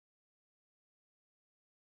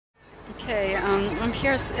Okay, I'm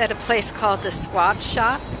here at a place called the Swap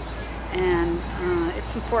Shop, and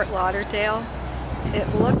it's in Fort Lauderdale. It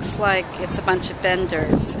looks like it's a bunch of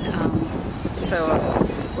vendors, so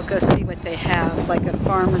we'll go see what they have, like a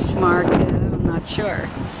farmer's market. I'm not sure,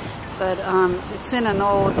 but it's in an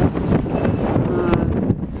old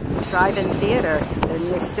drive-in theater, and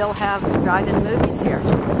they still have drive-in movies here,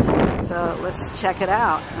 so let's check it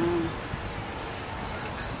out.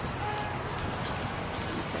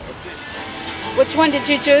 Which one did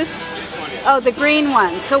you choose? This one, yeah. Oh, the green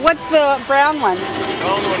one. So what's the brown one? The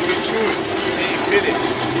brown one we choose. See, village.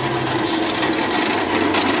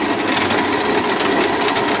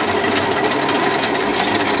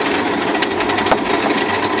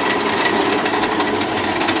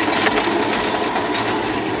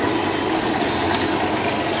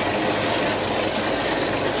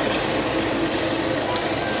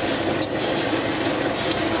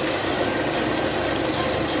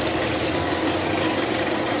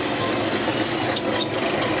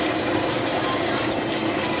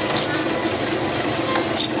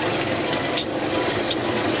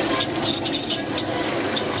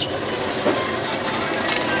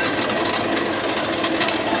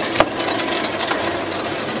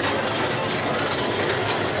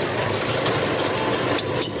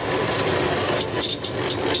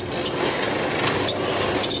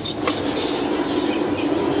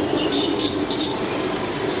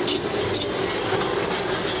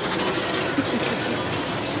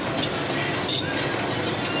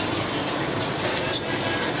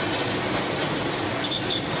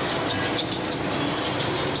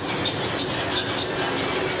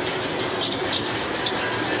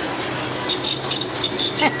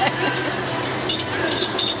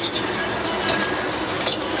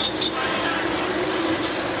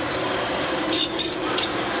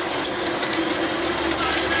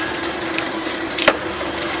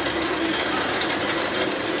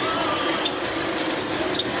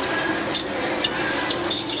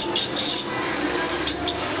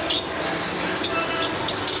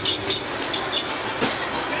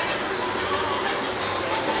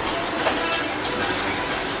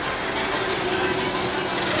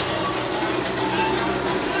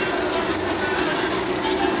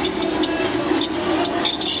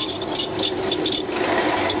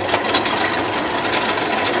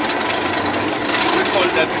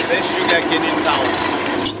 The best sugar cane in town.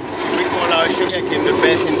 We call our sugar cane the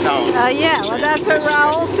best in town. Yeah, well that's what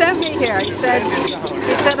Raul sent me here. He said,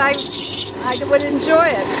 I would enjoy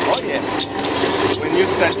it. Oh yeah. When you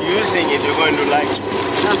start using it, you're going to like it.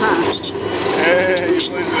 You're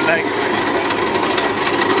going to like it when you start using it.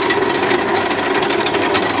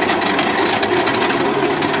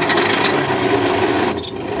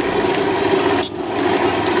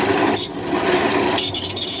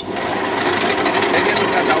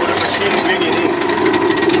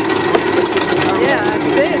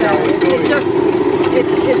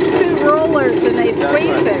 It's two rollers and they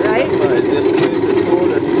squeeze it, right? That's right. They squeeze it,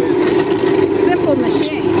 pull and squeeze it. Simple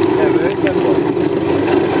machine. Yeah, very simple.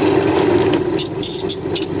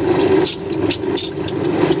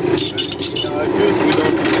 In our juice, we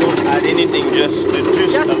don't add anything, just the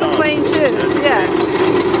juice alone. Just the plain juice, yeah.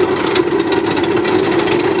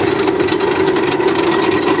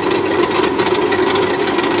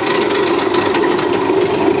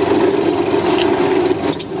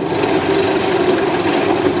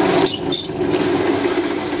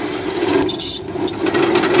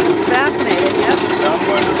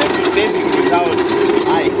 Without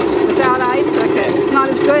ice. Without ice? Okay. It's not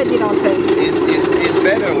as good, you don't think? It's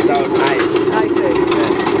better without ice. I see. Yeah.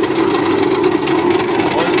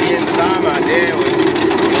 All the enzymes are there.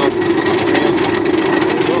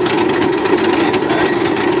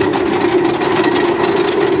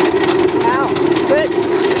 Wow. Good.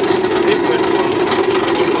 Different.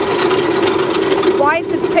 Why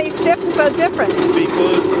does it taste so different?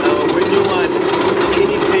 Because when you add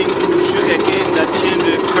anything to sugar cane, that change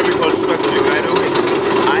the chemical structure right away.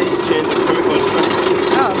 Ice change the chemical structure.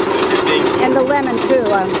 Oh. And the lemon too.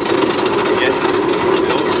 Yeah.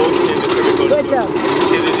 They both change the chemical good structure. Though.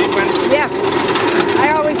 See the difference? Yeah.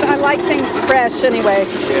 I like things fresh anyway.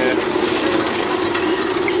 Yeah.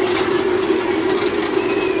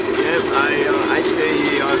 Yeah, I stay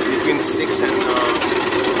here between 6 and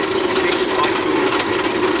 6 up to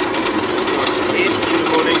 8 in the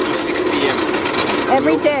morning to 6 p.m.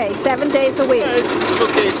 Every day, 7 days a week. Yeah, it's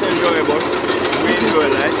okay, it's enjoyable. We enjoy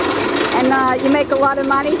life. And you make a lot of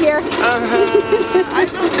money here? I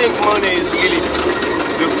don't think money is really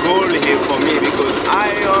the goal here for me because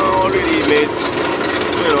I already made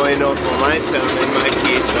enough for myself and my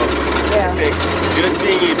kids. So Yeah. I think just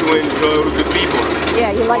being here to enjoy the people.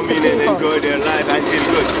 Yeah, you like come the in and people. enjoy their life. I feel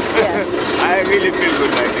good. Yeah. I really feel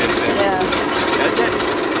good like this. Yeah. That's it.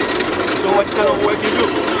 So what kind of work you do?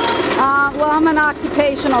 Well, I'm an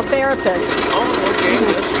occupational therapist. Oh, okay,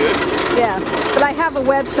 that's good. Yeah, but I have a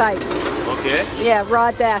website. Okay. Yeah,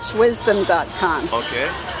 raw-wisdom.com. Okay.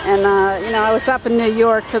 And I was up in New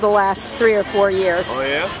York for the last 3 or 4 years. Oh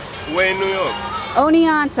yeah? Where in New York?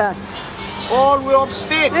 Oneonta. All the way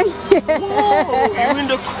upstate. Whoa, you're in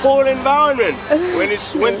the cold environment when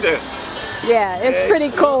it's winter. Yeah, it's pretty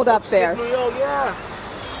cold up there. New York, yeah.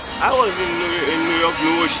 I was in New York,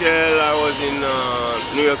 New Rochelle. I was in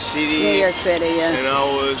New York City. New York City, yeah. And I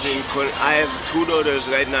was in. I have 2 daughters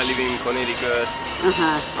right now living in Connecticut.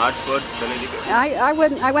 Hartford, Connecticut.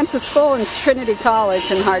 I went to school in Trinity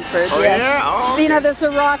College in Hartford. Oh yeah. Oh, okay. There's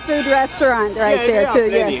a raw food restaurant right there too.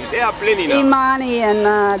 Plenty. Yeah. There are plenty now. Imani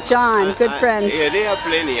and John, good friends. Yeah, they are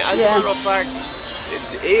plenty. As a matter of fact,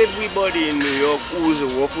 everybody in New York who's a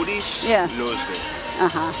raw foodist knows me.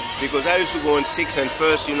 Because I used to go on 6th and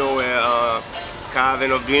 1st, where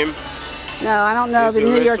Caravan of Dream. No, I don't know the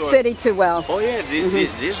New York City too well. Oh yeah,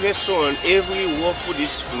 this restaurant, every raw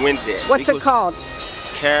foodist went there. What's it called?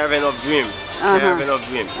 Caravan of Dream. Caravan of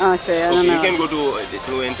Dream. Oh, I see. I don't know. You can go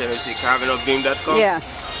to internet, see caravanofdream.com. Yeah.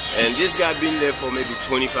 And this guy been there for maybe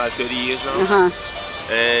 25, 30 years now.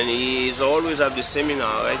 And he's always have the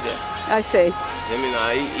seminar right there. I see.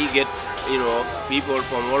 Seminar, he get people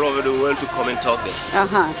from all over the world to come and talk there.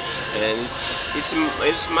 And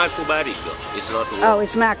it's macrobiotic though. It's not raw. Oh,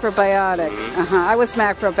 it's macrobiotic. I was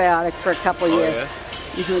macrobiotic for a couple years.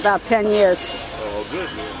 Yeah? About 10 years. Oh, good,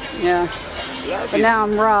 man. Yeah. But now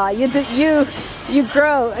I'm raw. You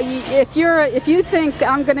grow. If you think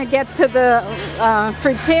I'm going to get to the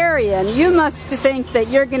fruitarian, you must think that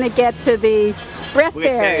you're going to get to the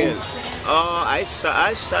breatharian. I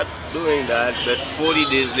start doing that, but 40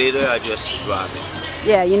 days later I just drop it.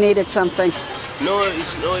 Yeah, you needed something. No,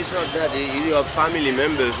 it's not that. You have family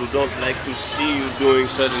members who don't like to see you doing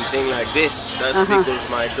certain thing like this. That's because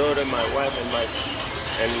my daughter, my wife,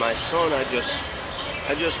 and my son, I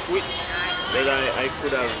just quit. But I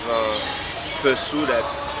could have pursued that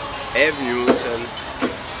avenues and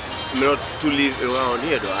not to live around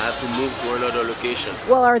here though. I have to move to another location.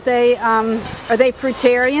 Well, are they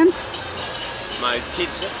fruitarians? My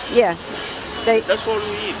kids? Yeah. That's all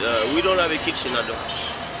we eat. We don't have a kitchen at the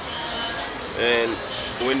house. And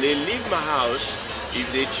when they leave my house,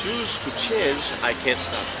 if they choose to change, I can't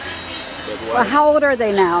stop. Well, how old are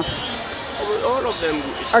they now? All of them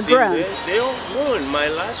are grown. They're all grown. My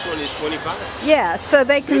last one is 25. Yeah, so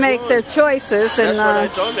they can make their choices. That's what I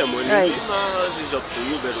told them. When you leave my house, it's up to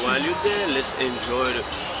you. But while you're there, let's enjoy it.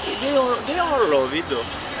 They all love it though.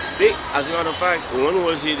 As a matter of fact, one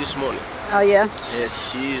was here this morning. Oh yeah?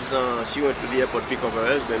 Yes, she went to the airport to pick up her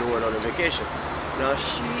husband who went on a vacation. Now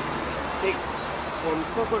she take from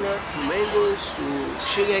coconut to mangoes to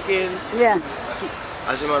sugarcane. Yeah.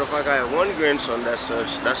 As a matter of fact, I have one grandson, that's her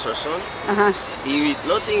son. He eat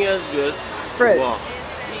nothing else but fruit. Raw.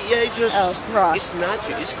 Yeah, raw. It's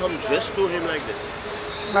natural. It's come just to him like this.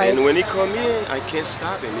 Right. And when he come here, I can't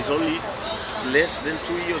stop him. He's only less than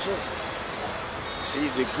 2 years old. See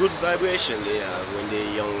the good vibration they have when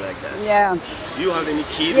they're young like that. Yeah. You have any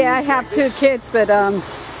kids? Yeah, I have 2 kids, but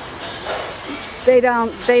they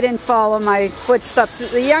didn't follow my footsteps.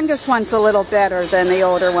 The youngest one's a little better than the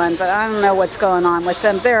older one, but I don't know what's going on with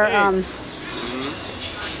them. They're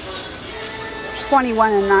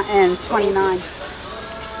 21 and 29.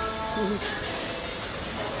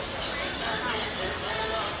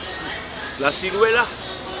 La ciruela?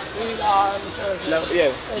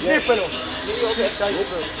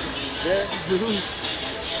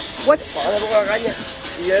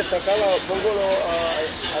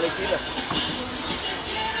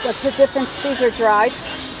 What's the difference? These are dried?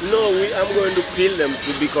 No, I'm going to peel them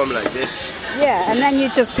to become like this. Yeah, and then you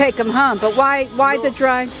just take them home. But why the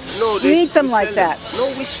dry? No, you eat them like that. No,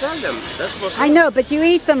 we sell them. That's for sale. I know, but you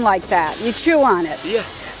eat them like that. You chew on it. Yeah.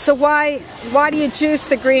 So why do you juice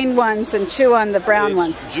the green ones and chew on the brown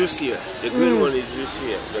ones? Juicier. The green one is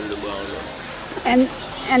juicier than the brown one.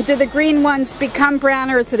 And do the green ones become brown,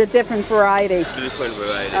 or is it a different variety? Different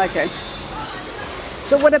variety. Okay.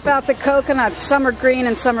 So what about the coconuts? Some are green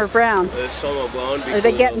and some are brown. Some are brown. Are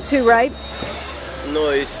they getting too ripe? No,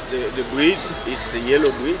 it's the breed. It's the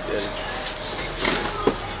yellow breed.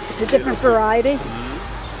 It's a different variety?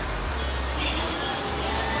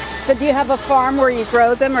 So do you have a farm where you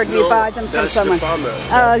grow them, or do you buy them from someone? The farmer.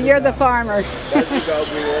 Oh, you're the farmer. That's the guy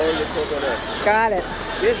bring all the coconut. Got it.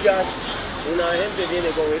 These guys, una gente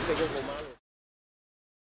viene con ese coco.